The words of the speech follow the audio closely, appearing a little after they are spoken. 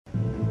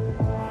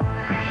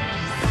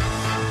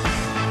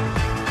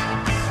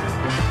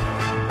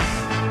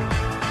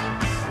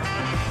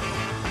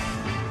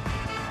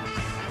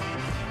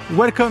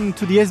Welcome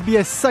to the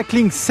SBS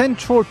Cycling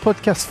Central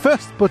podcast,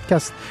 first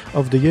podcast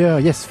of the year.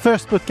 Yes,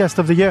 first podcast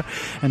of the year.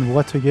 And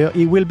what a year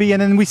it will be.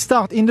 And then we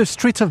start in the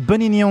streets of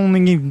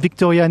Buninyong in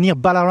Victoria near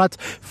Ballarat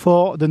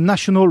for the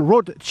National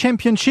Road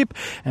Championship.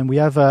 And we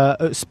have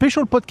a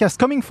special podcast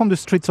coming from the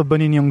streets of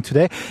Buninyong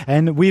today.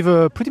 And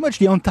with pretty much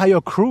the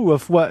entire crew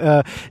of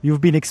what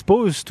you've been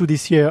exposed to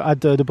this year at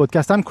the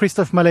podcast. I'm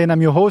Christophe Mallet and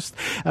I'm your host.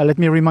 Let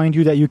me remind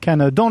you that you can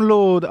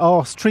download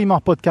or stream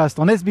our podcast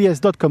on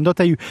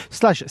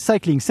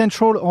sbs.com.au/cycling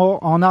central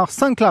or on our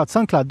SoundCloud,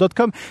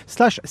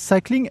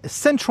 soundcloud.com/cycling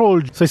central.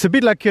 So it's a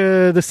bit like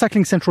the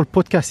Cycling Central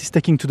podcast is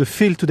taking to the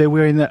field today.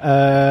 We're in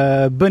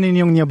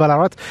Buninyong near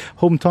Ballarat,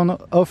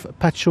 hometown of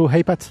Pat Shaw.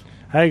 Hey, Pat.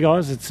 Hey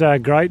guys, it's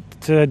great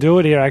to do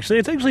it here actually.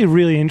 It's actually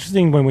really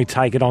interesting when we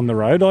take it on the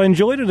road. I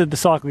enjoyed it at the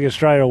Cycling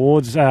Australia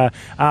Awards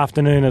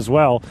afternoon as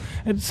well.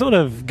 It sort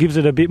of gives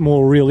it a bit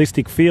more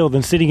realistic feel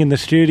than sitting in the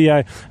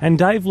studio, and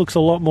Dave looks a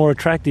lot more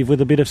attractive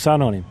with a bit of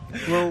sun on him.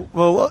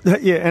 Well,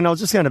 yeah, and I was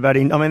just going to butt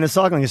in. I mean, the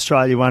Cycling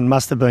Australia one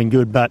must have been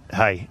good, but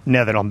hey,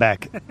 now that I'm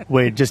back,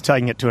 we're just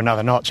taking it to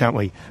another notch, aren't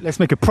we? Let's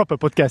make a proper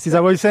podcast. Is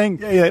that what you're saying?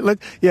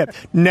 Yeah.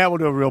 Now we'll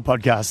do a real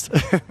podcast.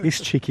 It's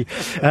cheeky.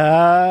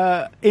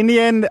 In the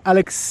end,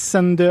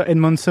 Alexander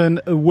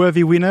Edmondson, a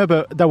worthy winner,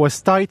 but that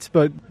was tight.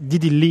 But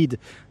did he lead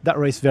that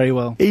race very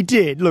well? He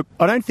did. Look,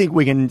 I don't think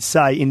we can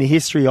say in the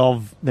history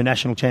of the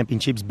National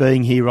Championships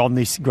being here on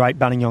this great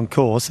Buninyong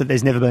course that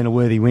there's never been a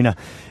worthy winner.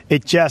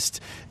 It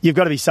just, you've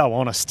got to be so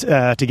honest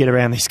to get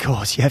around this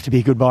course. You have to be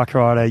a good bike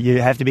rider.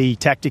 You have to be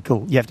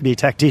tactical. You have to be a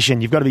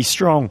tactician. You've got to be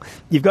strong.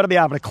 You've got to be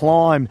able to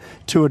climb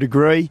to a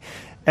degree.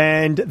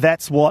 And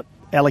that's what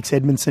Alex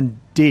Edmondson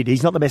did.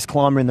 He's not the best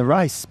climber in the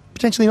race.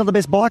 Potentially not the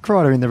best bike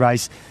rider in the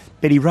race.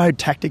 But he rode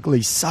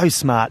tactically so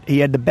smart. He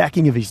had the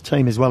backing of his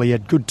team as well. He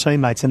had good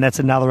teammates, and that's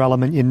another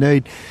element you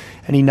need.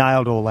 And he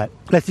nailed all that.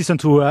 Let's listen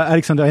to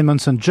Alexander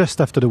Edmondson just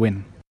after the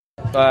win.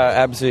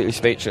 Absolutely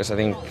speechless. I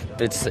think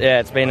it's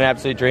been an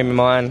absolute dream of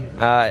mine.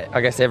 I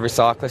guess every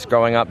cyclist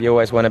growing up, you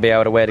always want to be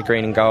able to wear the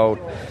green and gold.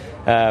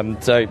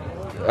 It's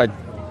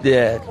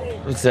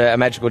a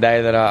magical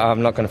day that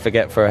I'm not going to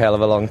forget for a hell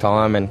of a long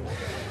time. And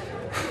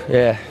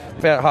yeah,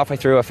 about halfway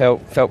through, I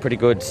felt pretty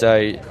good. So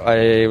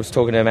I was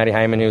talking to Matty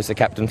Hayman, who was the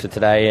captain for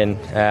today, and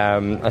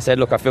I said,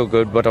 "Look, I feel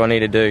good. What do I need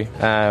to do?"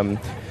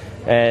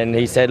 And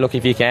he said, "Look,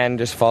 if you can,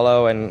 just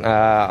follow." And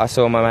I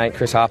saw my mate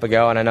Chris Harper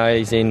go, and I know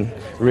he's in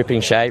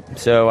ripping shape.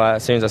 So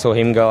as soon as I saw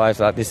him go, I was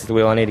like, "This is the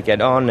wheel I need to get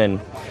on."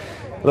 And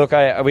look,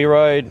 we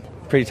rode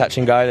pretty touch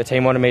and go. The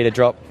team wanted me to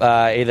drop,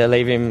 either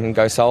leave him and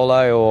go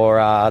solo, or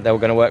they were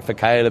going to work for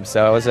Caleb.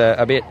 So I was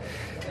a bit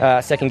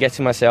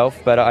second-guessing myself,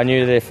 but I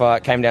knew that if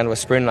it came down to a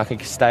sprint and I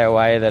could stay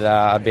away, that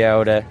I'd be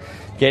able to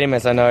get him,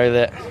 as I know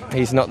that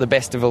he's not the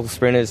best of all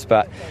sprinters,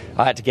 but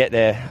I had to get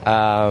there.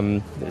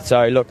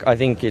 So look, I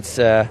think it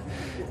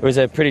was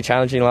a pretty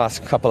challenging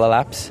last couple of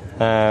laps,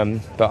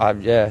 but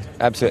I'm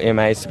absolutely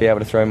amazed to be able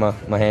to throw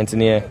my hands in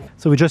the air.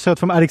 So we just heard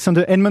from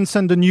Alexander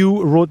Edmondson, the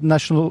new road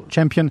national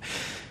champion.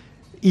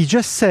 He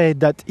just said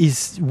that he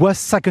was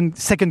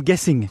second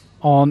guessing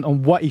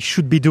on what he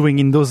should be doing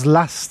in those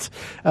last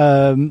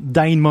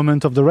dying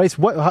moment of the race.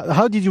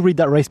 How did you read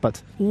that race,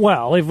 Pat?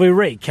 Well, if we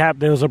recap,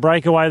 there was a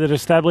breakaway that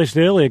established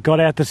earlier,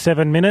 got out to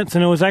 7 minutes,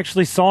 and it was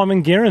actually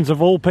Simon Gerrans,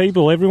 of all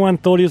people. Everyone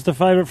thought he was the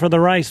favourite for the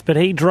race, but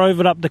he drove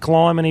it up the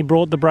climb and he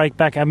brought the break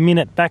back a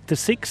minute back to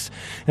 6.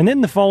 And then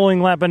the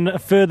following lap, a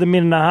further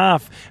minute and a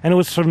half, and it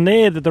was from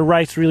there that the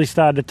race really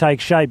started to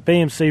take shape.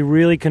 BMC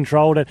really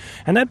controlled it,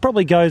 and that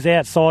probably goes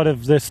outside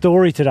of the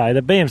story today.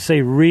 The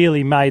BMC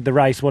really made the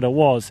race what it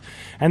was.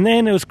 And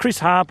then it was Chris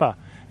Harper,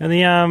 and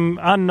the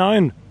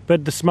unknown,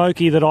 but the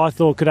Smoky that I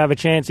thought could have a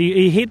chance.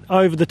 He hit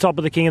over the top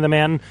of the King of the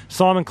Mountain.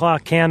 Simon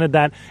Clark countered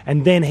that,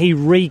 and then he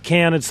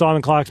recounted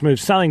Simon Clark's move.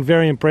 Something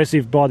very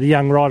impressive by the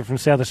young rider from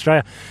South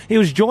Australia. He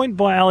was joined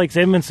by Alex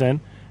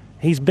Edmondson,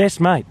 his best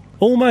mate.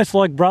 Almost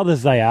like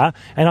brothers they are,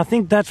 and I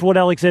think that's what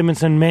Alex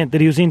Edmondson meant,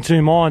 that he was in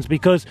two minds,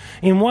 because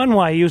in one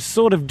way he was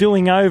sort of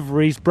doing over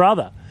his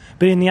brother.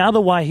 But in the other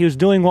way, he was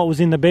doing what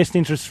was in the best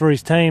interest for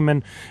his team.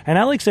 And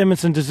Alex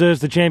Edmondson deserves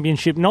the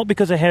championship, not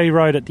because of how he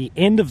rode at the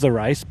end of the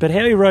race, but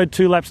how he rode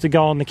 2 laps to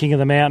go on the King of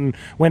the Mountain.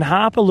 When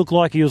Harper looked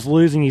like he was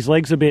losing his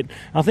legs a bit,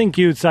 I think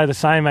you would say the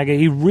same, Aggie.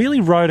 He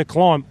really rode a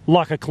climb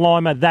like a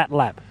climber that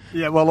lap.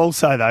 Yeah, well,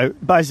 also, though,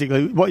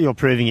 basically what you're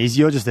proving is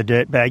you're just a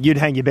dirtbag. You'd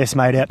hang your best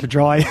mate out to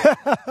dry,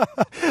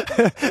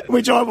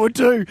 which I would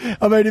too.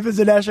 I mean, if it's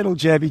a national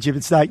championship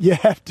at stake, you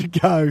have to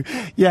go.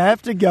 You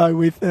have to go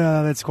with,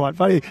 that's quite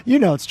funny. You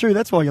know it's true,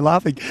 that's why you're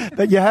laughing.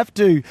 But you have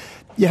to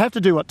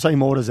do what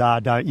team orders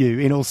are, don't you,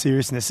 in all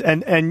seriousness.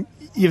 And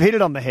you've hit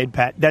it on the head,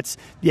 Pat.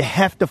 You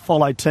have to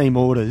follow team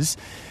orders.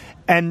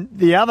 And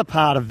the other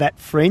part of that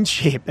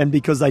friendship, and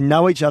because they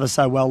know each other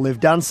so well, they've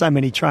done so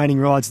many training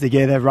rides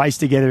together,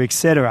 raced together,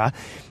 etc.,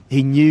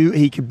 He knew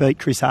he could beat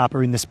Chris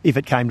Harper if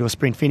it came to a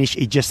sprint finish.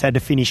 He just had to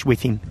finish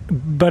with him.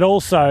 But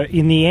also,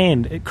 in the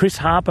end, Chris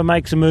Harper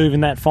makes a move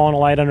in that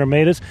final 800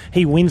 metres.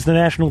 He wins the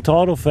national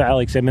title for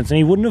Alex Edmondson.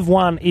 He wouldn't have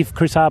won if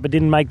Chris Harper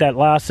didn't make that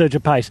last surge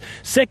of pace.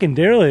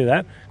 Secondarily to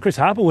that, Chris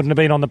Harper wouldn't have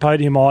been on the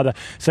podium either.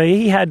 So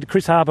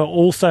Chris Harper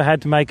also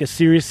had to make a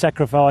serious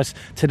sacrifice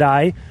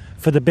today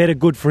for the better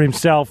good for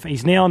himself.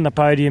 He's now on the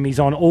podium. He's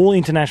on all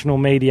international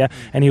media,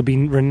 and he'll be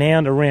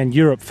renowned around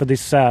Europe for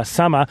this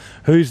summer.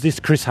 Who's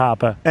this Chris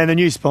Harper? And the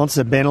new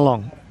sponsor,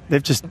 Benelong.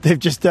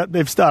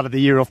 They've started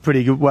the year off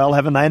pretty well,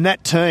 haven't they? And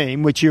that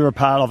team, which you're a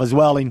part of as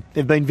well,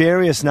 there've been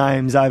various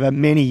names over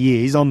many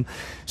years. I'm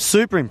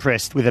super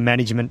impressed with the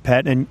management,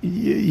 Pat, and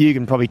you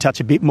can probably touch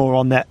a bit more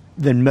on that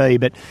than me,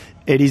 but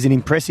it is an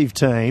impressive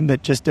team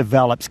that just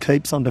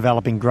keeps on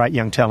developing great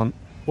young talent.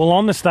 Well,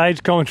 on the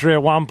stage commentary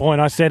at one point,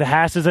 I said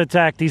Haas is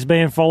attacked. He's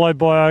being followed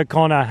by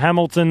O'Connor.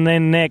 Hamilton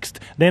then next.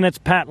 Then it's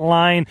Pat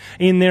Lane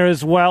in there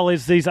as well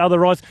as these other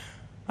riders.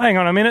 Hang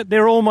on a minute.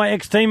 They're all my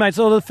ex-teammates.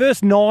 So the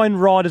first 9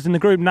 riders in the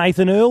group,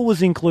 Nathan Earl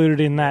was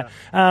included in that.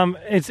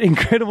 It's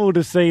incredible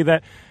to see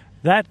that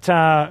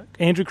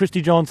Andrew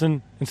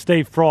Christie-Johnson and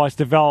Steve Price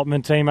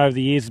development team over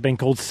the years has been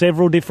called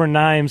several different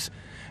names.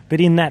 But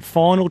in that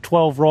final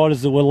 12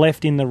 riders that were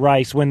left in the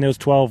race, when there was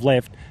 12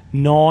 left,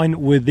 9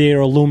 were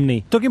their alumni.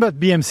 Talking about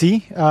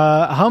BMC,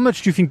 how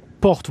much do you think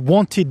Porte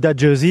wanted that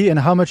jersey, and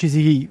how much is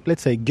he,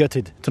 let's say,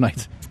 gutted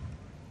tonight?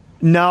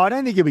 No, I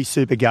don't think he'll be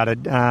super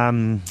gutted.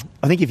 I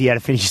think if he had to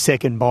finish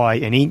second by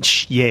an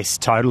inch, yes,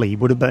 totally, he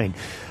would have been.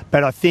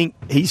 But I think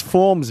his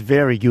form's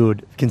very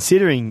good,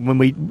 considering when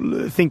we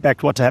think back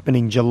to what's happened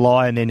in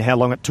July and then how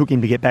long it took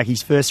him to get back.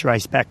 His first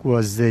race back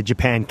was the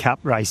Japan Cup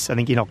race, I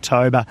think in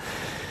October.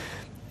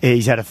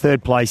 He's had a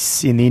 3rd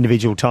place in the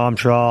individual time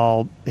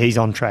trial. He's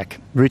on track.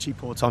 Richie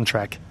Porte's on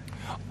track.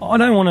 I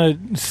don't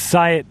want to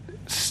say it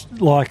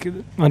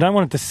I don't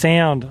want it to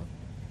sound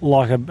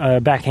like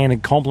a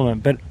backhanded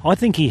compliment, but I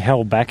think he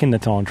held back in the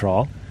time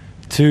trial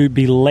to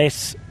be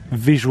less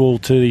visual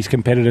to these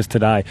competitors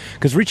today.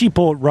 Because Richie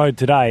Porte rode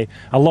today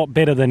a lot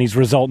better than his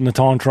result in the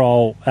time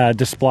trial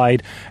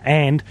displayed.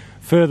 And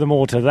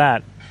furthermore to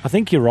that, I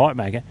think you're right,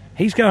 Magga.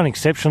 He's going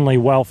exceptionally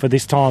well for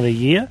this time of the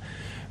year.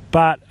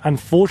 But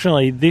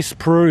unfortunately, this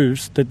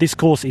proves that this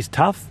course is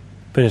tough,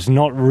 but it's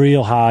not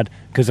real hard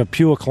because a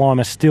pure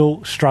climber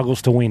still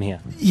struggles to win here.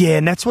 Yeah,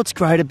 and that's what's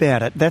great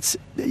about it. That's,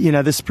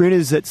 the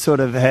sprinters that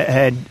sort of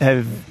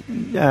have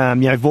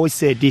voiced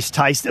their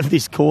distaste of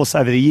this course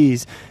over the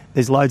years.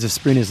 There's loads of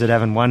sprinters that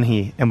haven't won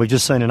here, and we've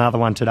just seen another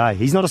one today.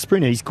 He's not a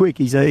sprinter, he's quick,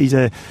 he's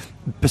a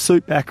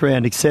pursuit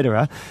background,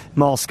 etc.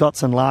 Miles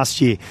Scottson last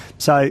year.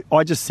 So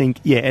I just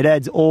think, it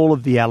adds all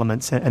of the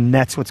elements, and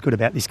that's what's good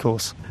about this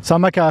course. So,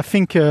 Maka, I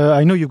think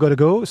I know you've got to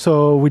go,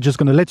 so we're just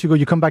going to let you go.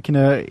 You come back in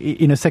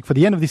a sec for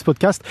the end of this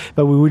podcast,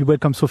 but we will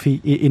welcome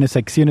Sophie in a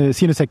sec. See you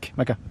in a sec,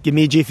 Maka. Give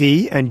me a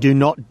jiffy, and do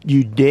not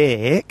you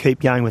dare keep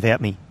going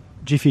without me.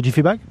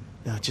 Jiffy bag?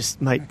 No,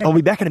 mate, I'll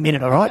be back in a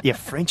minute, all right? You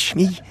French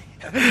me.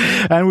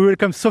 And we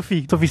welcome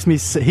Sophie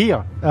Smith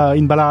here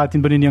in Ballarat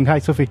in Buninyong. Hi,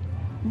 Sophie.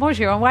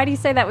 Bonjour. And why do you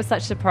say that with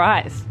such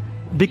surprise?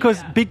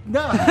 Because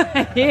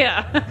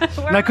yeah.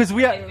 Because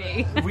we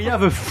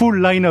have a full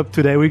lineup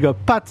today. We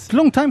got Pat.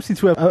 Long time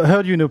since we have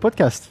heard you in a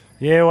podcast.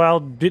 Yeah, well,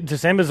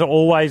 December's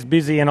always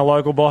busy in a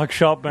local bike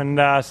shop, and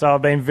so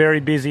I've been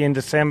very busy in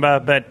December.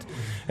 But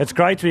it's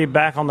great to be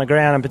back on the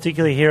ground, and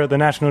particularly here at the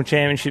National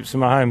Championships in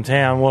my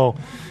hometown. Well,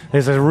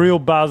 there's a real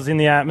buzz in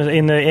the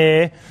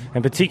air,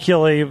 and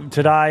particularly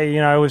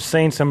today, we've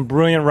seen some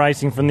brilliant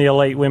racing from the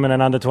elite women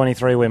and under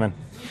 23 women.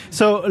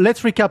 So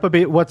let's recap a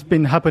bit what's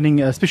been happening,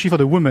 especially for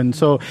the women.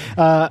 So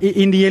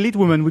in the elite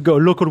women, we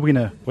got a local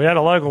winner. We had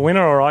a local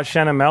winner, all right,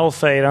 Shannon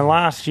Melseed, and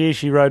last year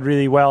she rode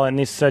really well in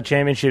this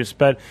championships,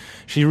 but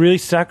she really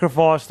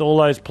sacrificed all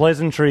those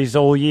pleasantries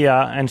all year,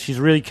 and she's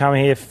really come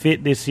here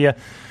fit this year.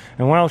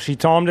 And, well, she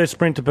timed her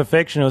sprint to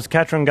perfection. It was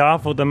Katrin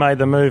Garfield that made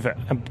the move.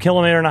 1.5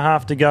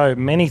 kilometres to go.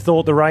 Many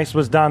thought the race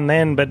was done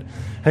then, but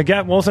her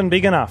gap wasn't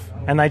big enough.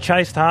 And they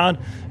chased hard,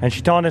 and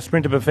she timed her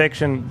sprint to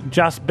perfection,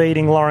 just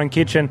beating Lauren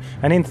Kitchen.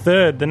 And in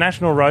third, the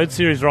National Road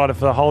Series rider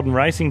for the Holden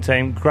Racing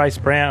team, Grace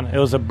Brown. It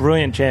was a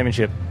brilliant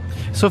championship.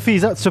 Sophie,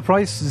 is that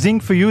surprising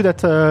for you that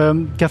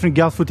Katrin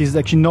Garfield is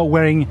actually not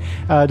wearing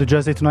the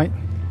jersey tonight?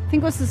 I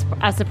think it was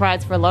a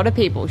surprise for a lot of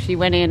people. She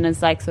went in as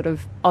sort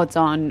of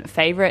odds-on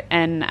favourite,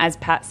 and as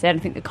Pat said, I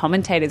think the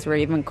commentators were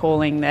even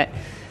calling that,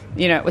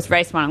 it was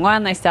race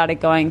 1-1. They started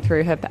going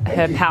through her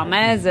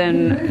palmares,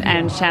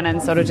 and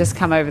Shannon sort of just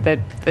come over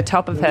the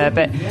top of her.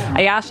 But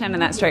I asked Shannon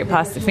that straight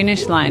past the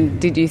finish line,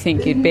 did you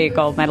think you'd be a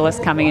gold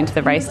medalist coming into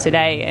the race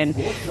today? And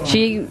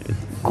she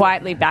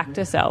quietly backed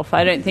herself.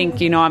 I don't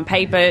think, on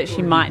paper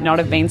she might not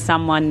have been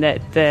someone that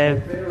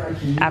the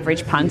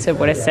average punter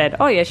would have said,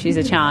 oh yeah, she's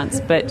a chance.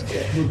 But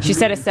she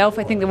said herself,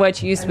 I think the word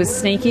she used was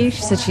sneaky.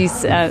 She said she's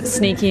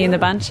sneaky in the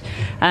bunch.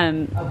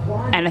 And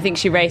I think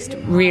she raced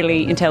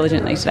really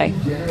intelligently today.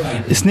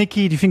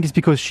 Sneaky, do you think it's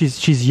because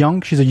she's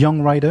young? She's a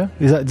young rider?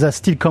 Does that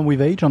still come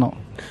with age or not?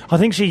 I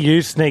think she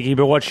used sneaky,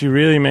 but what she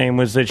really meant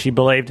was that she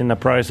believed in the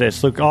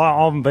process. Look,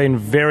 I've been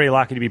very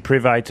lucky to be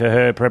privy to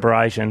her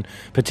preparation,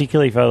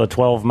 particularly for the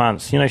 12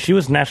 months. She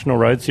was National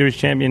Road Series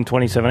champion in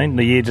 2017,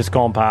 the year just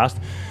gone past.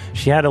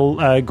 She had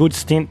a good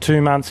stint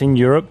 2 months in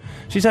Europe.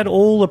 She's had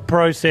all the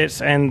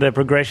process and the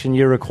progression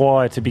you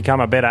require to become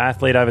a better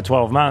athlete over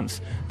 12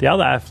 months. The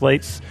other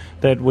athletes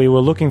that we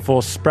were looking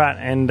for, Spratt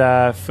and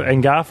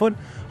Garfoot,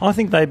 I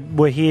think they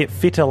were here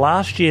fitter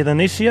last year than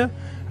this year.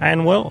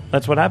 And, well,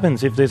 that's what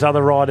happens if there's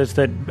other riders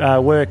that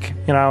work,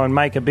 and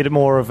make a bit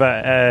more of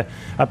a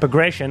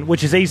progression,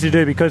 which is easy to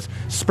do because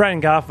Spratt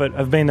and Garfoot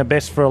have been the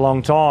best for a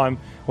long time,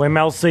 where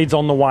Mel Seed's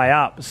on the way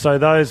up. So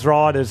those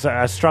riders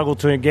struggle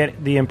to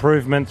get the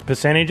improvement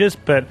percentages,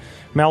 but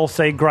Mel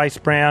Seed, Grace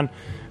Brown,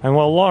 and,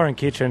 well, Lauren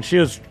Kitchen, she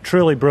was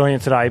truly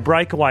brilliant today.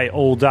 Breakaway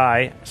all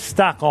day,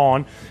 stuck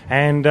on,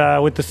 and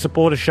with the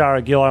support of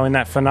Shara Gillow in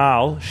that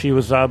finale, she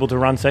was able to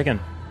run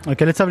second.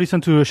 Okay, let's have a listen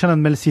to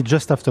Shannon Mel Seed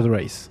just after the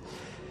race.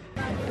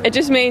 It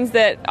just means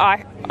that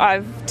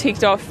I've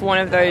ticked off one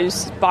of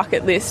those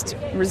bucket list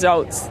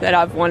results that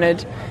I've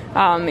wanted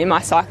in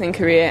my cycling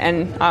career.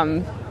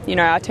 And,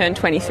 I turned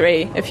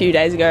 23 a few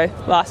days ago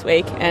last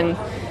week. And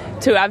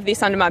to have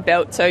this under my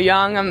belt so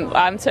young,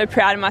 I'm so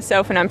proud of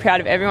myself, and I'm proud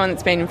of everyone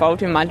that's been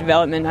involved in my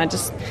development. I'm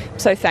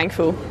so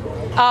thankful.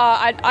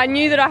 I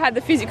knew that I had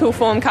the physical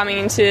form coming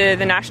into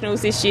the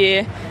Nationals this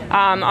year.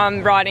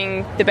 I'm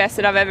riding the best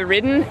that I've ever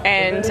ridden,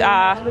 and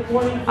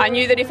I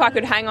knew that if I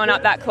could hang on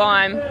up that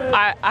climb,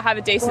 I have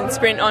a decent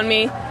sprint on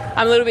me.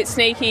 I'm a little bit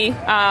sneaky,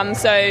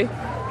 so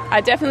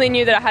I definitely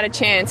knew that I had a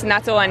chance, and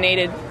that's all I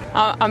needed.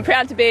 I'm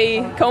proud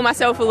to call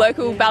myself a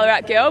local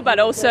Ballarat girl, but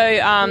also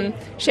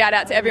shout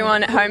out to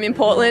everyone at home in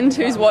Portland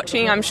who's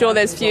watching. I'm sure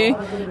there's few.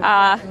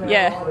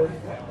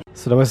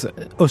 So that was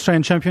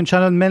Australian champion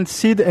Shannon Mel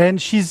Seed, and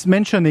she's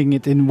mentioning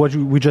it in what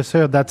we just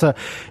heard, that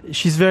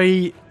she's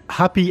very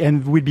happy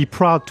and will be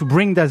proud to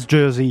bring that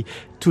jersey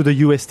to the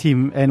US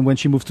team, and when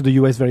she moves to the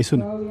US very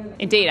soon.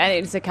 Indeed, I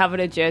think it's a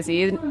coveted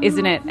jersey,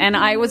 isn't it? And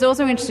I was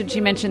also interested,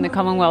 she mentioned the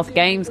Commonwealth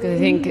Games, because I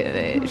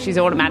think she's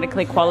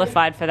automatically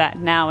qualified for that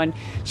now, and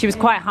she was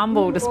quite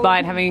humble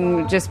despite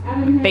having just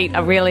beat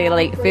a really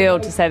elite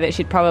field, to say that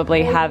she'd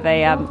probably have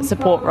a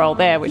support role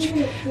there, which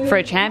for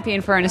a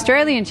champion, for an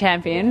Australian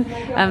champion,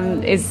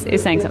 is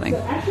saying something.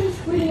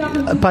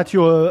 Pat,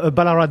 you're a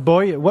Ballarat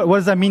boy. What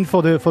does that mean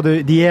for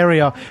the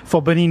area,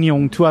 for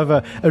Buninyong, to have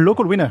a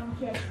local winner?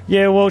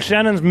 Yeah, well,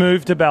 Shannon's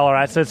moved to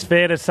Ballarat, so it's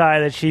fair to say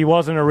that she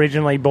wasn't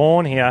originally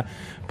born here.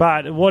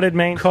 But what it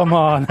means... Come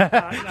on.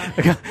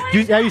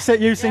 You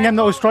saying I'm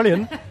not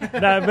Australian?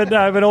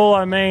 But all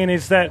I mean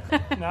is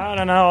that...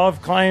 No,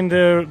 I've claimed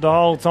her the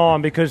whole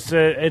time, because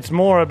it's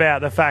more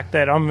about the fact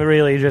that I'm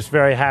really just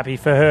very happy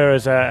for her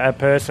as a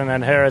person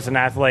and her as an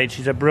athlete.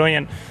 She's a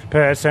brilliant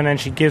person, and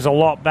she gives a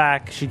lot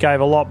back. She gave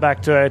a lot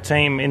back to her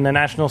team in the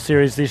National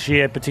Series this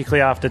year,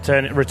 particularly after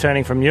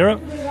returning from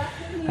Europe.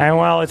 And,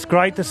 well, it's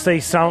great to see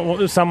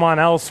someone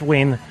else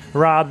win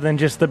rather than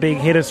just the big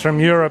hitters from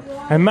Europe.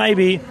 And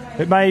maybe,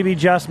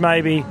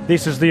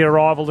 this is the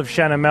arrival of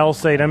Shannon Mel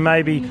Seed, and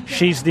maybe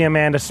she's the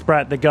Amanda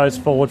Spratt that goes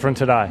forward from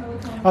today.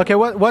 Okay,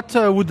 what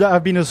would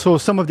have been also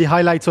some of the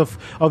highlights of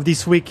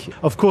this week?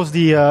 Of course,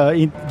 the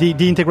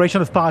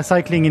integration of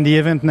paracycling in the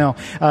event now.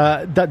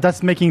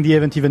 That's making the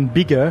event even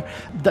bigger.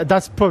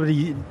 That's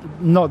probably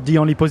not the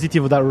only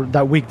positive of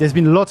that week. There's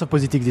been lots of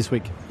positives this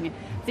week. Yeah.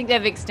 I think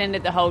they've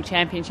extended the whole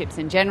championships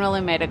in general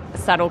and made a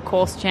subtle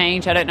course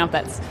change. I don't know if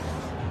that's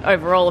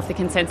overall, if the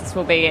consensus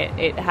will be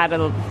it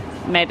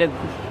made a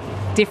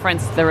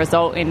difference, the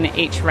result in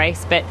each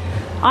race. But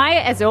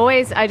as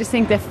always, I just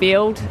think the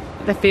fields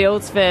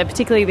for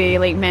particularly the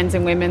elite men's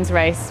and women's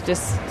race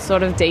just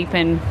sort of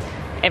deepen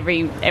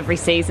every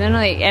season.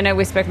 I know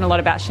we've spoken a lot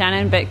about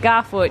Shannon, but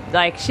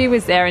Garfoot, she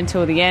was there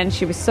until the end.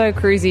 She was so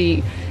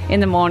cruisy in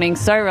the morning,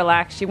 so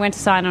relaxed. She went to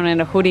sign on in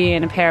a hoodie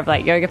and a pair of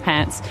yoga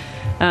pants.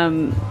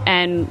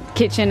 And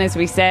Kitchen, as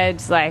we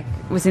said,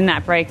 was in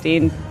that break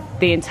the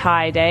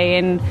entire day.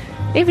 And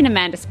even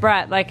Amanda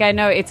Spratt, I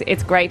know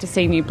it's great to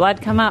see new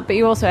blood come up, but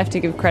you also have to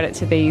give credit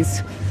to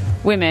these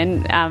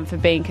women for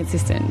being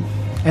consistent.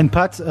 And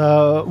Pat,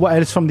 what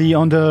else from the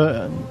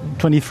under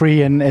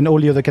 23 and all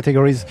the other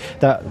categories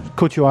that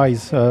caught your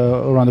eyes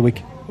around the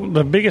week?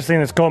 The biggest thing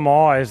that's caught my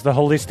eye is the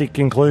holistic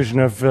inclusion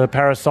of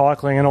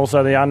paracycling and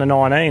also the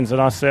under-19s.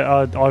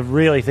 And I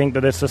really think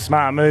that it's a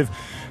smart move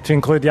to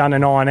include the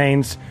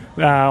under-19s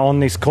on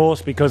this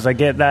course, because they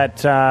get that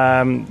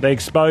the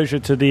exposure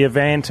to the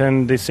event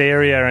and this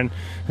area, and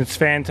it's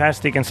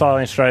fantastic. And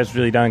Cycling Australia's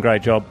really done a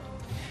great job.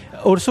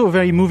 Also a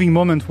very moving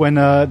moment when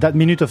that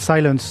minute of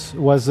silence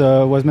was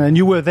and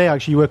you were there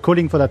actually. You were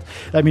calling for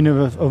that minute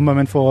of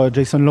moment for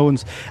Jason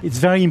Lowndes. It's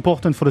very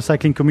important for the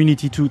cycling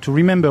community to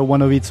remember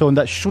one of its own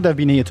that should have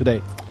been here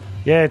today.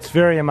 Yeah, it's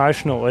very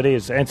emotional, it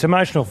is. It's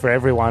emotional for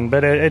everyone,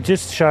 but it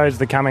just shows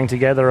the coming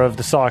together of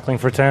the cycling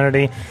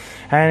fraternity.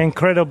 And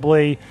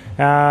incredibly,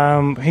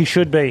 he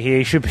should be here.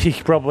 He should be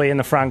probably in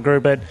the front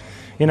group, but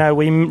you know,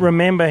 we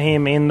remember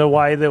him in the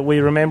way that we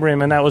remember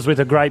him, and that was with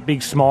a great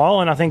big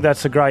smile. And I think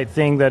that's a great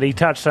thing, that he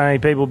touched so many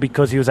people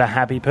because he was a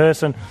happy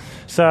person.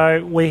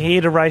 So we're here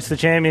to race the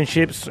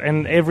championships,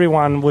 and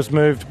everyone was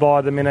moved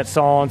by the minute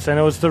silence, and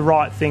it was the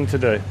right thing to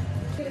do.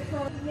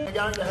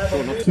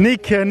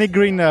 Nick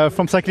Green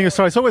from Cycling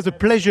Australia. It's always a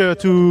pleasure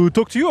to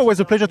talk to you. Always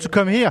a pleasure to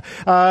come here.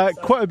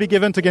 Quite a big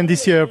event again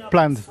this year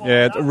planned.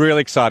 Yeah, it's a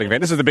really exciting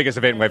event. This is the biggest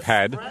event we've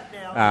had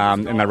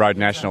in the Road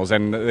Nationals,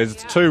 and there's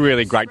two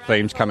really great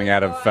themes coming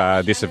out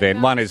of this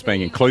event. One is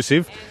being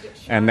inclusive,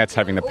 and that's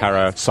having the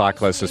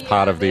para-cyclists as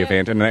part of the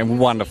event, and a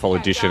wonderful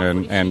addition,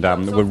 and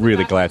we're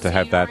really glad to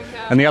have that.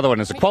 And the other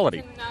one is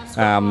equality.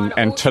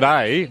 And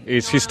today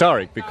is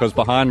historic, because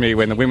behind me,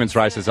 when the women's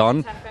race is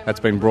on, that's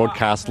been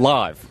broadcast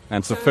live. And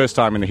it's the first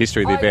time in the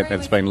history of the event that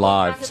it's been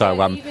live. So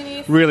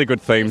really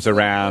good themes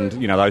around,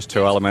 you know, those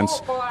two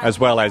elements, as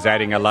well as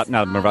adding a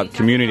number of other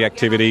community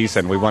activities.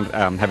 And we want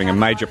having a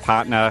major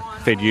partner,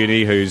 Fed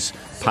Uni, who's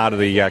part of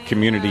the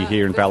community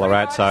here in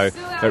Ballarat, so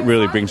it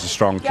really brings a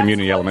strong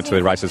community element to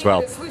the race as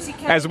well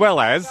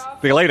as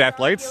the elite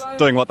athletes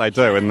doing what they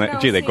do, and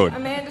they're good.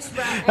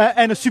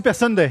 And a Super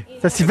Sunday.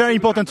 That's very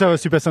important to have a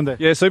Super Sunday.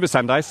 Yeah, Super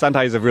Sunday.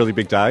 Sunday is a really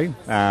big day,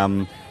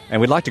 and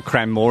we'd like to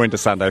cram more into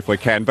Sunday if we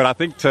can, but I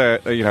think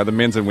the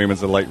men's and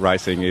women's elite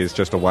racing is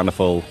just a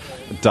wonderful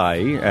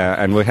day,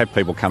 and we have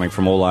people coming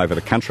from all over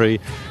the country.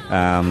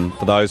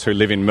 For those who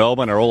live in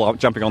Melbourne are all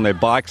jumping on their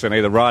bikes and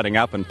either riding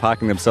up and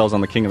parking themselves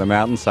on the King of the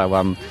Mountains,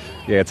 so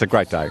it's a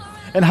great day.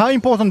 And how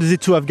important is it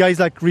to have guys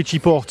like Richie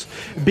Porte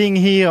being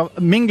here,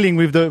 mingling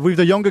with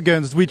the younger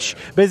guns, which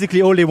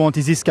basically all they want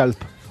is his scalp?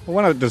 Well,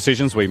 one of the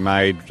decisions we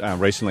made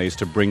recently is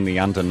to bring the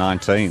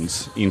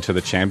under-19s into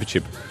the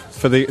championship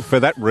for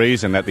that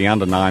reason, that the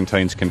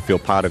under-19s can feel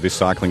part of this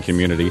cycling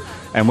community,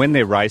 and when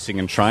they're racing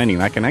and training,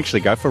 they can actually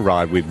go for a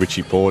ride with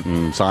Richie Porte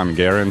and Simon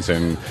Gerrans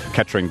and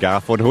Katrine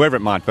Garford, whoever it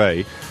might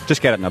be.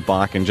 Just get on a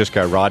bike and just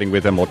go riding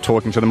with them, or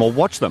talking to them, or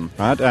watch them.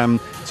 Right?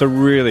 It's a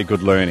really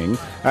good learning,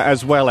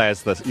 as well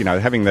as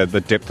having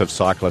the depth of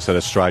cyclists that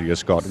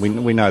Australia's got.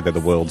 We know they're the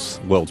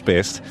world's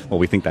best, or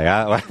we think they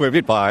are. We're a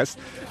bit biased,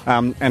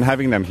 and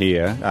having them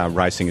here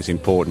racing is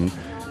important.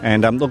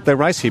 And look, they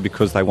race here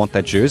because they want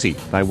that jersey.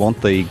 They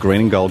want the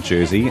green and gold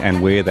jersey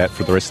and wear that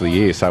for the rest of the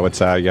year. So it's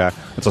a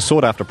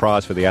sought-after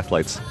prize for the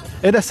athletes.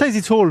 And that says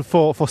it all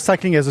for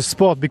cycling as a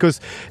sport,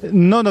 because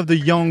none of the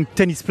young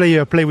tennis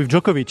players play with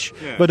Djokovic.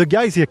 Yeah. But the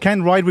guys here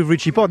can ride with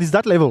Richie Porte. It's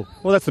that level.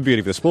 Well, that's the beauty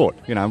of the sport.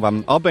 You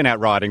know, I've been out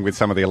riding with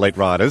some of the elite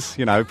riders,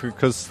 you know,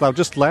 because they'll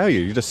just allow you.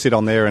 You just sit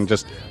on there and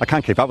I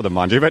can't keep up with them,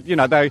 mind you, but, you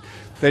know,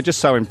 they're just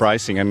so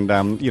embracing. And,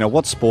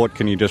 what sport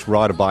can you just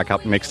ride a bike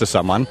up next to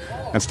someone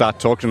and start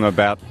talking to them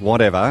about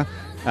whatever?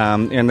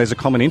 And there's a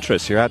common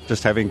interest. You're out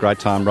just having a great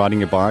time riding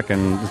your bike,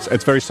 and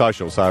it's very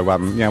social. So,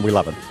 we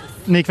love it.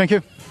 Nick, thank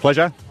you.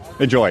 Pleasure.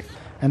 Enjoy.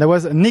 And that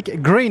was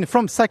Nick Green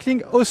from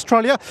Cycling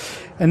Australia.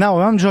 And now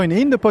I'm joined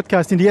in the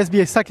podcast, in the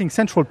SBS Cycling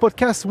Central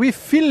podcast, with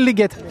Phil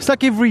Liggett. It's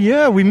like every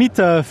year we meet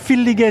Phil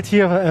Liggett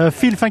here.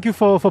 Phil, thank you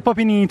for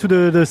popping into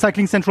the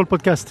Cycling Central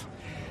podcast.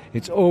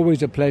 It's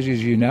always a pleasure,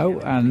 as you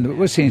know, and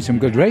we're seeing some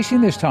good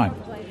racing this time.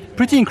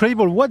 Pretty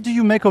incredible. What do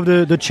you make of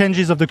the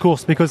changes of the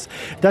course? Because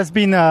there's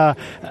been a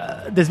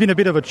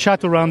bit of a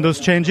chat around those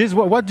changes.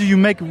 What do you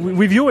make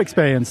with your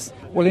experience?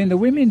 Well, in the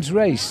women's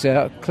race,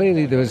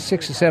 clearly there was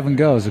 6 or 7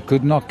 girls that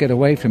could not get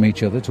away from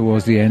each other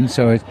towards the end.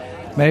 So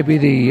maybe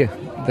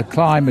the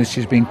climb has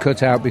just been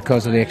cut out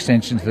because of the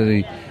extension to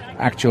the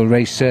actual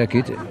race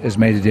circuit has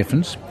made a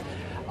difference.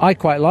 I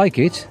quite like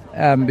it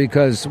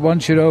because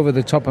once you're over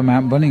the top of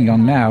Mount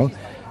Buninyong now,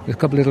 there's a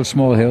couple of little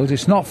small hills.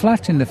 It's not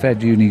flat in the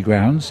Fed Uni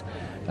grounds.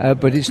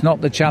 But it's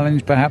not the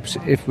challenge, perhaps,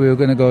 if we were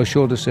going to go a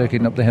shorter circuit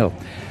and up the hill.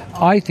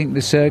 I think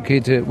the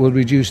circuit will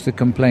reduce the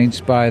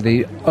complaints by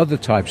the other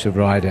types of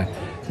rider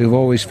who've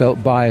always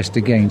felt biased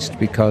against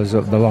because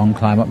of the long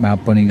climb up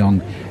Mount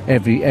Buninyong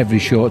every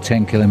short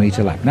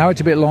 10-kilometre lap. Now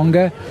it's a bit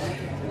longer,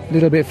 a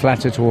little bit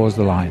flatter towards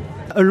the line.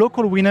 A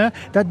local winner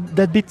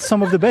that beat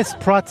some of the best,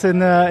 Pratt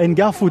and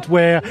Garfoot,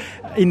 where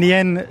in the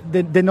end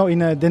they're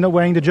not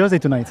wearing the jersey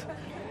tonight.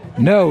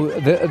 No,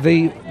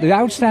 the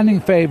outstanding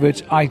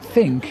favourites, I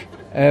think.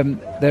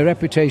 Their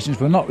reputations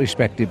were not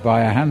respected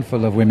by a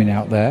handful of women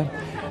out there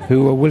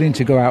who were willing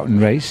to go out and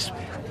race.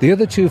 The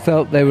other two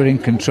felt they were in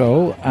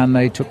control and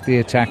they took the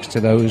attacks to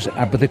those,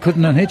 but they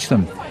couldn't unhitch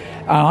them.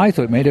 And I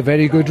thought it made a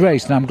very good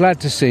race. And I'm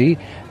glad to see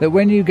that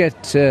when you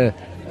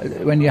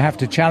have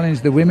to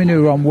challenge the women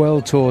who are on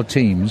World Tour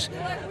teams,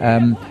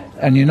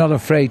 and you're not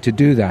afraid to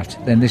do that,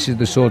 then this is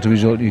the sort of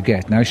result you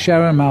get. Now,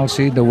 Sharon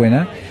Malsey, the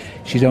winner,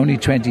 she's only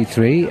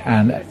 23,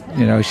 and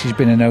she's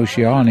been an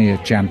Oceania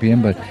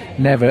champion, but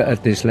never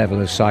at this level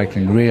of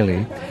cycling,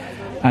 really.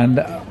 And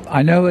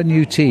I know a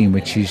new team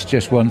which she's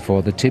just won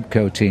for, the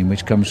Tibco team,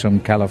 which comes from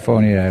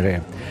California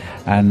area.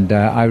 And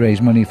I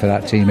raise money for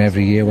that team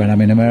every year when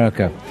I'm in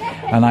America.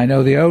 And I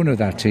know the owner of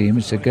that team.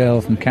 It's a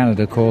girl from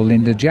Canada called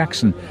Linda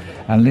Jackson.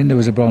 And Linda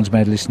was a bronze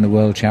medalist in the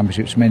World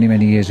Championships many,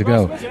 many years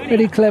ago.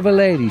 Very clever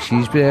lady.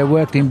 She's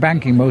worked in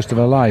banking most of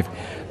her life,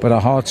 but her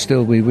heart's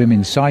still with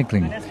women's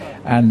cycling.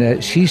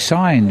 And she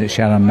signed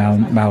Sharon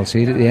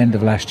Malseed at the end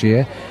of last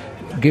year.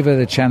 Give her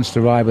the chance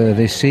to ride with her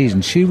this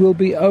season. She will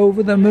be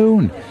over the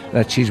moon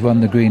that she's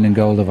won the green and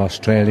gold of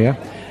Australia.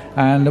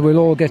 And we'll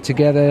all get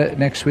together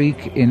next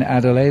week in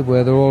Adelaide,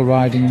 where they're all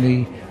riding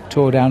the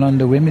Tour Down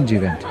Under women's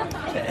event.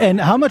 And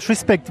how much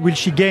respect will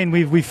she gain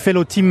with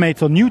fellow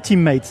teammates or new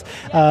teammates,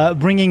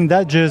 bringing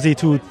that jersey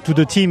to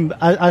the team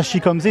as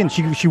she comes in?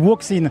 She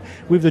walks in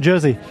with the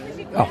jersey.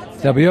 Oh,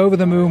 they'll be over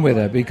the moon with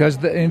her,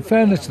 because in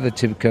fairness to the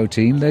Tibco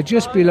team, they're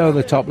just below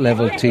the top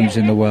level teams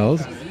in the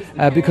world.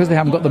 Because they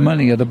haven't got the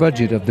money or the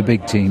budget of the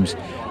big teams,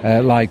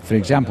 like, for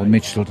example,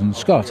 Mitchelton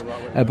Scott.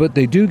 But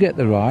they do get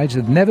the rides.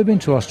 They've never been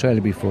to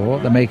Australia before.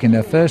 They're making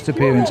their first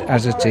appearance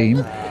as a team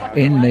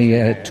in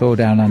the Tour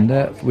Down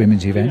Under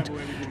women's event.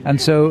 And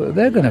so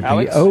they're going to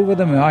be over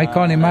them. I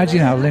can't imagine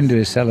how Linda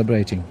is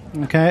celebrating.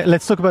 Okay,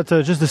 let's talk about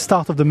just the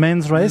start of the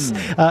men's race.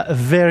 A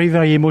very,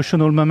 very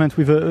emotional moment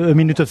with a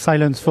minute of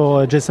silence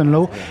for Jason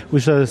Lowe,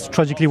 which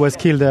tragically was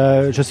killed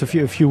just a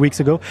few weeks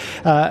ago.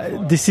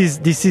 This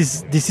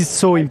is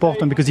so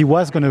important because he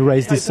was going to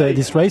race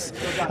this race.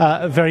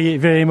 Very,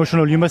 very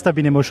emotional. You must have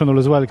been emotional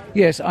as well.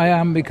 Yes, I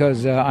am,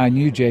 because I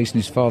knew Jason.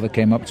 His father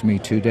came up to me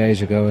 2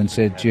 days ago and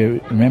said, "Do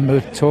you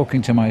remember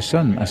talking to my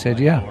son?" I said,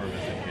 "Yeah."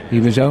 He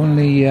was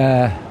only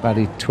about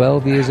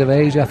 12 years of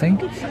age, I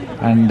think,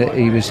 and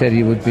he said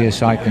he would be a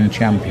cycling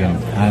champion.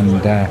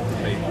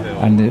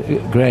 And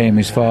Graham,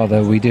 his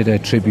father, we did a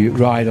tribute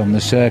ride on the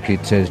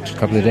circuit a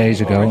couple of days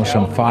ago,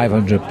 some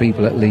 500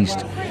 people at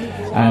least.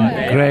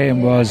 And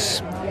Graham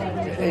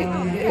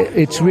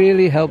it's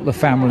really helped the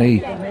family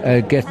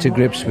get to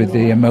grips with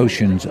the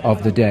emotions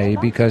of the day,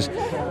 because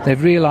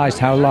they've realised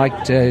how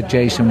liked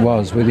Jason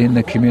was within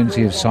the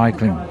community of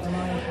cycling.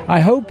 I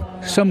hope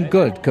some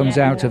good comes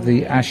out of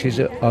the ashes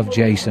of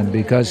Jason,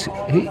 because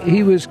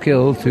he was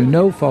killed through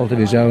no fault of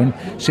his own,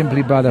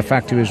 simply by the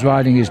fact he was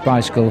riding his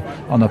bicycle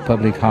on a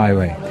public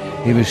highway.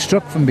 He was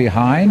struck from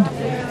behind,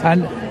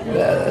 and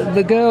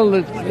the girl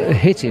that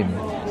hit him,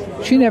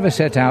 she never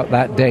set out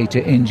that day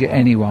to injure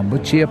anyone,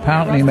 but she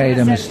apparently made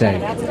a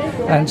mistake.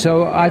 And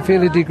so I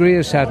feel a degree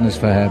of sadness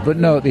for her. But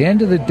no, at the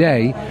end of the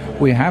day,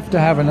 we have to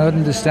have an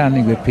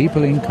understanding with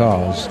people in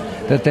cars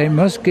that they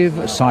must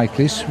give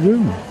cyclists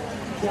room.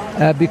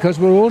 Because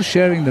we're all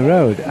sharing the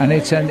road, and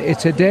it's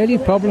a daily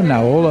problem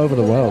now all over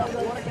the world.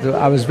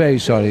 I was very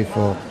sorry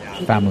for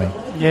family.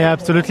 Yeah,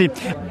 absolutely.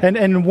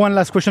 And one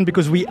last question,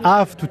 because we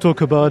have to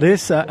talk about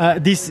this.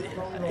 This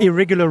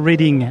irregular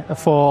reading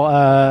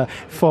for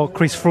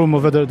Chris Froome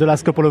over the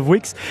last couple of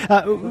weeks.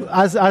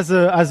 As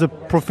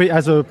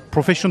a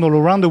professional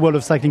around the world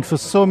of cycling for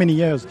so many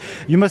years,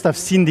 you must have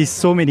seen this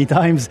so many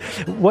times.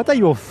 What are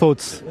your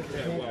thoughts?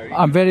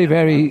 I'm very,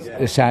 very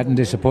sad and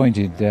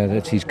disappointed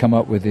that he's come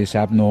up with this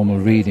abnormal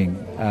reading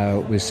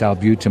with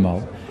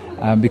salbutamol,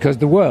 because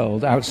the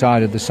world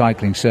outside of the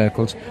cycling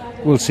circles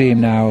will see him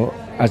now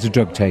as a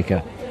drug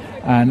taker.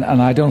 And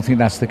I don't think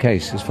that's the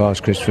case as far as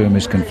Chris Froome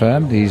is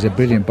confirmed. He's a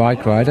brilliant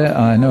bike rider, and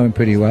I know him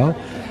pretty well.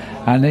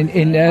 And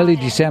in early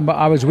December,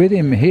 I was with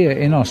him here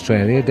in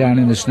Australia, down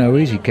in the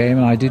Snowies. He came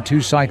and I did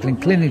 2 cycling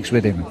clinics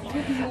with him.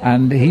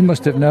 And he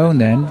must have known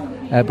then,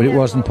 but it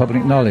wasn't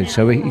public knowledge,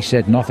 so he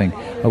said nothing.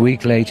 A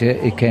week later,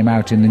 it came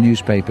out in the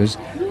newspapers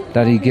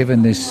that he'd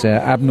given this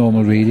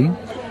abnormal reading,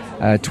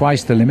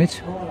 twice the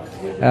limit.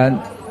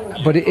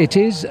 But it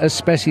is a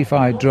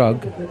specified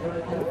drug,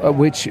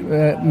 which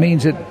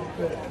means that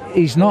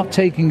he's not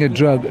taking a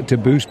drug to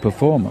boost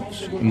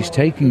performance. He's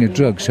taking a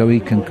drug so he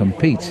can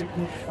compete.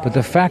 But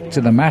the fact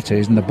of the matter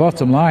is, and the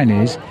bottom line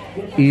is,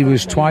 he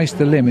was twice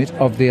the limit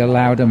of the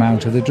allowed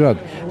amount of the drug.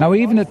 Now,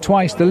 even at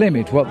twice the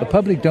limit, what the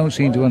public don't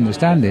seem to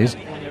understand is,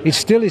 it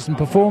still isn't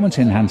performance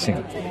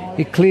enhancing.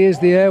 It clears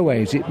the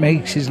airways. It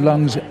makes his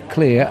lungs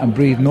clear and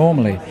breathe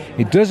normally.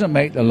 It doesn't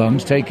make the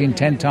lungs take in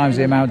 10 times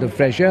the amount of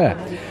fresh air.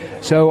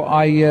 So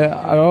I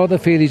rather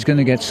feel he's going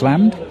to get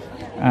slammed.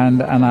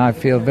 And I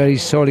feel very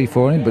sorry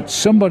for him, but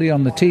somebody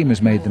on the team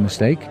has made the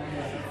mistake.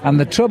 And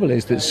the trouble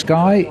is that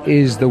Sky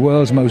is the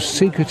world's most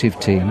secretive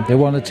team. They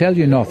want to tell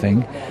you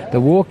nothing. They're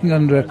walking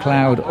under a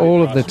cloud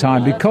all of the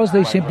time because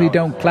they simply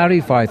don't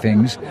clarify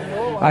things.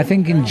 I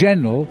think in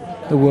general,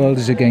 the world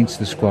is against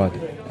the squad.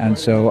 And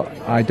so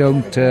I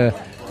don't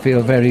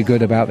feel very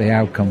good about the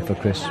outcome for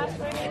Chris.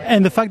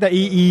 And the fact that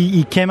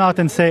he came out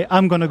and said,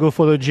 I'm going to go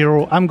for the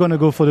Giro, I'm going to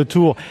go for the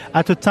Tour,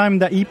 at a time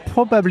that he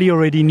probably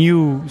already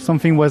knew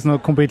something was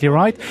not completely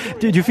right.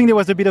 Do you think there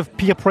was a bit of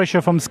peer pressure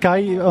from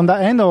Sky on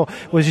that end, or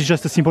was it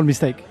just a simple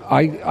mistake?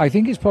 I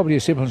think it's probably a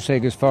simple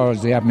mistake as far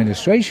as the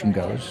administration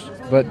goes.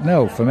 But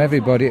no, from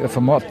everybody,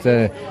 from what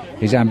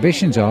his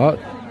ambitions are,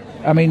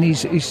 I mean,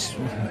 he's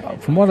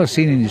from what I've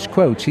seen in his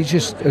quotes, he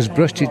just has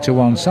brushed it to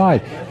one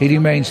side. He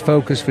remains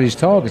focused for his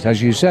target,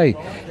 as you say.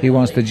 He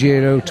wants the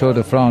Giro, Tour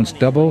de France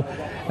double.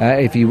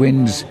 If he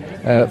wins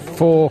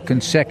 4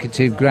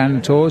 consecutive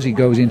Grand Tours, he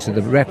goes into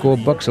the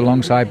record books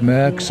alongside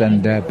Merckx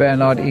and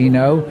Bernard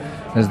Hinault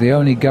as the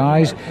only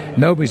guys.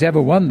 Nobody's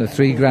ever won the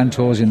 3 Grand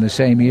Tours in the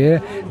same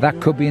year. That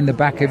could be in the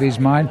back of his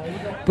mind.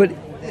 But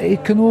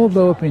it can all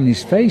blow up in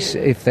his face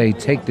if they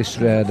take this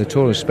the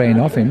Tour of Spain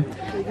off him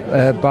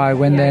by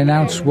when they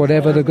announce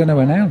whatever they're going to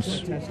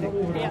announce.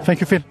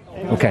 Thank you, Phil.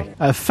 Okay.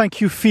 Thank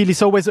you, Phil.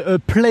 It's always a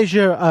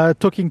pleasure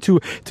talking to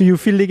you,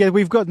 Phil Liggett.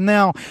 We've got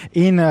now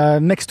in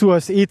next to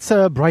us, it's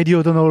Bridie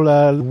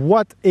O'Donnell.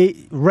 What a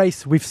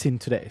race we've seen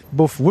today,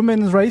 both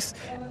women's race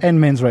and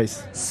men's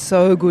race.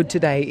 So good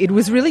today. It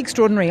was really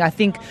extraordinary. I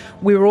think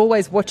we were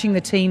always watching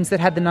the teams that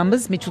had the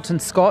numbers,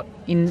 Mitchelton Scott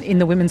in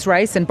the women's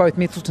race and both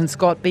Mitchelton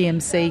Scott,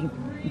 BMC,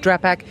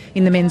 Drapac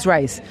in the men's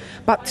race.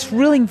 But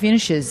thrilling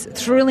finishes,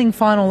 thrilling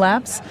final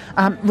laps,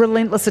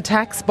 relentless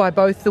attacks by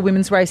both the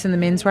women's race and the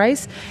men's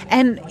race,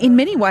 and in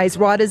many ways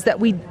riders that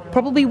we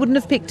probably wouldn't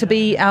have picked to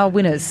be our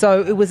winners.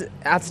 So it was an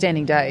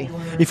outstanding day.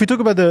 If we talk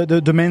about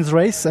the men's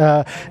race,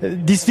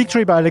 this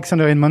victory by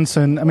Alexander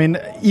Edmondson, I mean,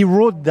 he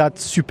rode that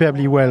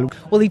superbly well.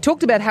 Well, he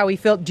talked about how he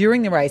felt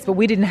during the race, but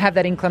we didn't have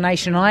that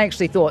inclination. I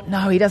actually thought,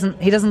 no, he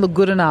doesn't look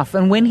good enough.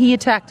 And when he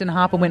attacked and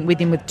Harper went with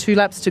him with 2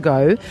 laps to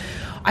go,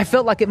 I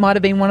felt like it might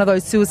have been one of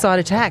those suicide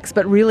attacks,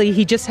 but really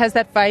he just has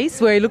that face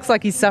where he looks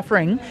like he's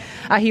suffering.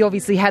 He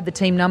obviously had the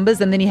team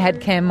numbers, and then he had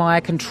Cam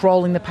Meyer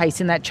controlling the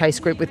pace in that chase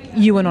group with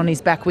Ewan on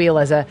his back wheel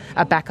as a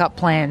backup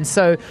plan.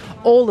 So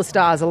all the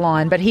stars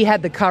aligned, but he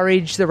had the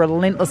courage, the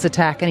relentless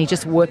attack, and he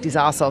just worked his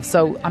ass off.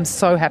 So I'm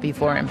so happy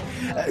for him.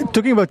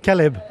 Talking about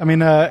Caleb, I mean,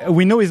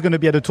 we know he's going to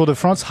be at the Tour de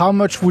France. How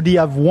much would he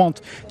have want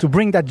to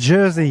bring that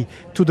jersey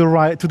to the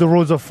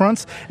roads of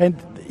France? And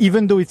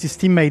even though it's his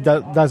teammate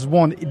that's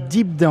won,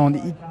 deep down,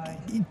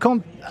 he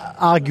can't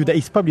argue that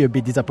he's probably a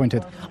bit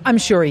disappointed. I'm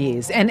sure he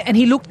is. And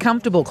he looked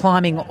comfortable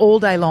climbing all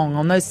day long.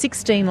 On those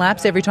 16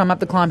 laps, every time up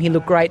the climb, he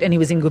looked great and he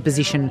was in good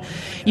position.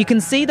 You can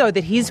see, though,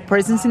 that his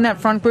presence in that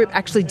front group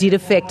actually did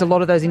affect a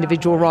lot of those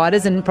individual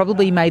riders and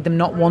probably made them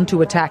not want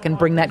to attack and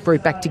bring that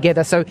group back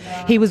together. So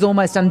he was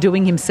almost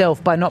undoing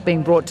himself by not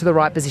being brought to the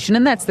right position.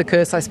 And that's the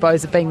curse, I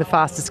suppose, of being the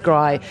fastest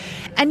guy.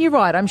 And you're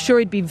right, I'm sure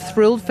he'd be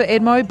thrilled for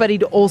Edmo, but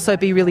he'd also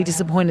be really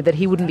disappointed that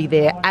he wouldn't be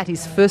there at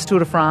his first Tour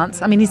de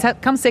France. I mean, he's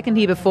come second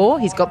here before.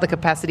 He's got the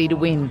capacity to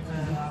win.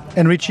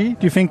 And Richie,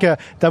 do you think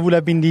that would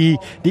have been the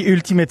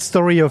ultimate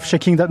story of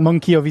shaking that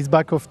monkey off his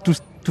back of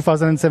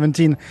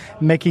 2017,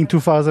 making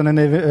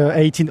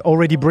 2018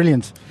 already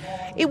brilliant?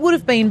 It would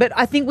have been, but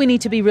I think we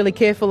need to be really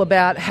careful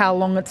about how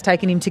long it's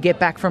taken him to get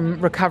back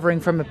from recovering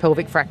from a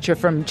pelvic fracture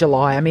from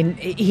July. I mean,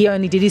 he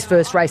only did his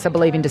first race, I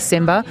believe, in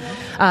December.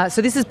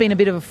 So this has been a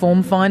bit of a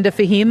form finder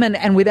for him.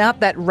 And without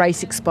that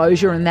race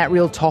exposure and that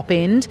real top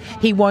end,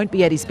 he won't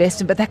be at his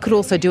best. But that could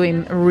also do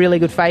him really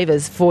good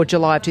favours for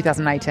July of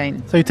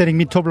 2018. So you're telling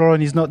me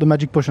Toblerone is not the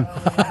magic potion?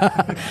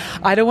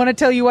 I don't want to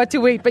tell you what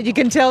to eat, but you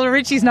can tell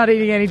Richie's not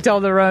eating any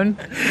Toblerone.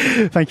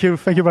 Thank you,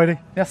 Bridie.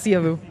 Merci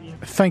à vous.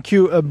 Thank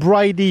you,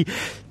 Bridie.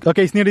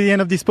 Okay, it's nearly the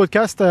end of this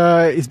podcast.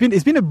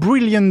 It's been a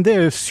brilliant day,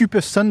 a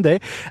super Sunday.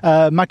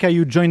 Mac, are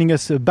you joining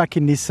us back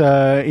in this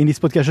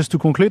podcast just to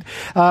conclude?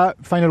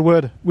 Final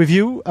word with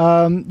you.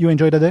 You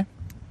enjoyed the day?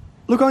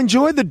 Look, I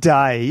enjoyed the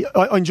day.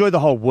 I enjoyed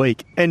the whole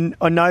week. And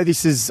I know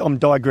I'm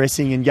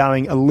digressing and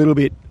going a little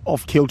bit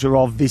off kilter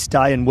of this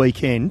day and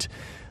weekend.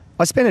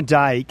 I spent a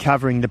day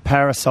covering the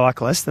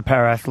para-cyclists, the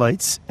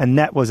para-athletes, and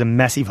that was a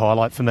massive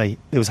highlight for me.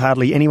 There was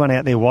hardly anyone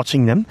out there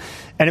watching them,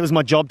 and it was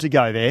my job to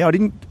go there. I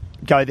didn't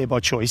go there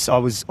by choice. I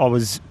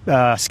was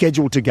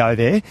scheduled to go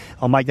there.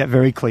 I'll make that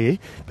very clear.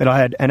 But I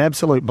had an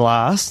absolute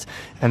blast,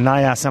 and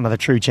they are some of the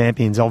true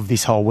champions of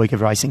this whole week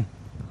of racing.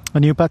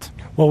 And you, Pat?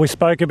 Well, we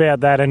spoke about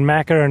that, and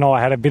Macca and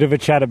I had a bit of a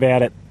chat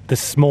about it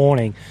this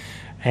morning,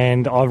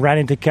 and I ran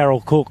into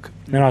Carol Cook.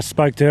 And I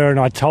spoke to her and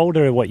I told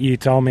her what you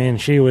told me,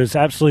 and she was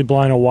absolutely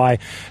blown away.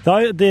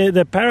 Though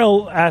the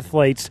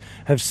para-athletes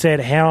have said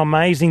how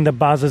amazing the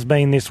buzz has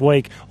been this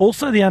week.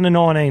 Also the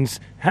under-19s,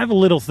 have a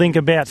little think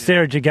about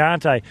Sarah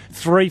Gigante,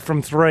 3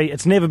 from 3.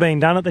 It's never been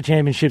done at the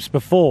championships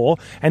before,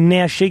 and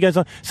now she goes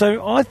on.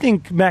 So I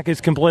think Mac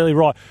is completely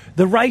right.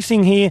 The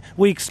racing here,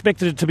 we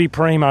expected it to be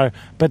primo,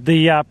 but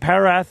the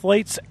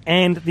para-athletes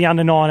and the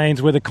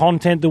under-19s were the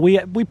content that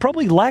we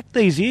probably lacked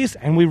these years,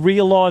 and we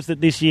realised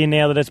that this year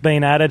now that it's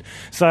been added.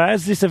 So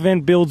as this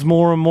event builds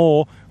more and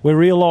more, we're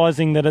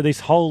realising that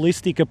this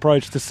holistic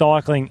approach to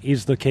cycling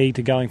is the key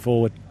to going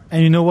forward.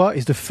 And you know what?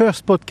 It's the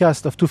first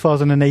podcast of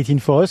 2018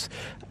 for us.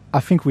 I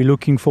think we're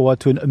looking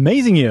forward to an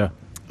amazing year.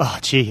 Oh,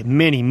 gee,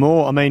 many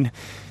more. I mean,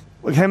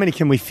 how many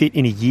can we fit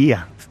in a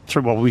year?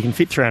 Well, we can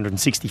fit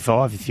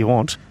 365 if you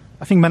want.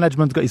 I think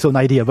management got its own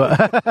idea,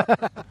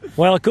 but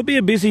Well, it could be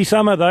a busy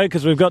summer, though,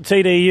 because we've got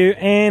TDU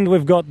and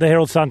we've got the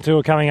Herald Sun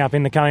Tour coming up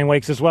in the coming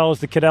weeks, as well as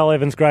the Cadell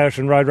Evans Grey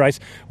Ocean Road Race.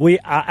 We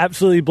are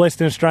absolutely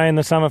blessed in Australia in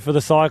the summer for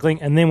the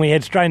cycling, and then we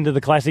head straight into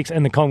the Classics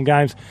and the Com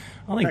Games.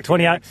 I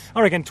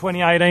reckon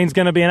 2018 is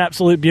going to be an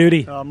absolute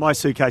beauty. My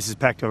suitcase is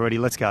packed already.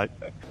 Let's go.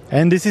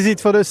 And this is it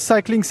for the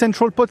Cycling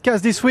Central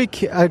podcast this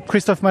week.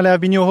 Christophe Mallet,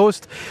 I've been your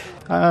host.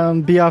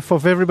 On behalf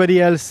of everybody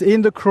else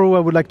in the crew, I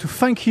would like to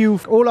thank you,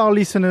 all our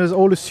listeners,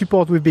 all the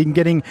support we've been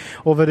getting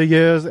over the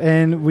years,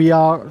 and we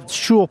are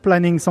sure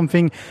planning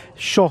something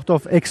short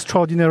of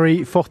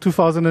extraordinary for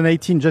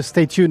 2018. Just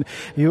stay tuned.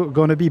 You're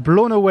going to be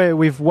blown away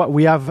with what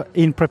we have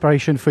in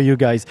preparation for you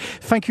guys.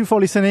 Thank you for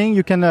listening.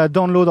 You can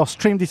download or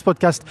stream this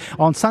podcast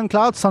on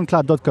SoundCloud,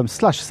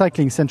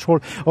 soundcloud.com/Cycling Central,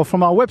 or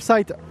from our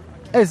website,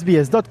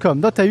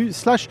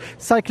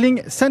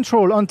 sbs.com.au/Cycling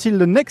Central. Until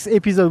the next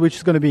episode, which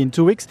is going to be in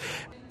 2 weeks.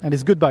 And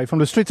it's goodbye from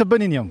the streets of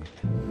Buninyong.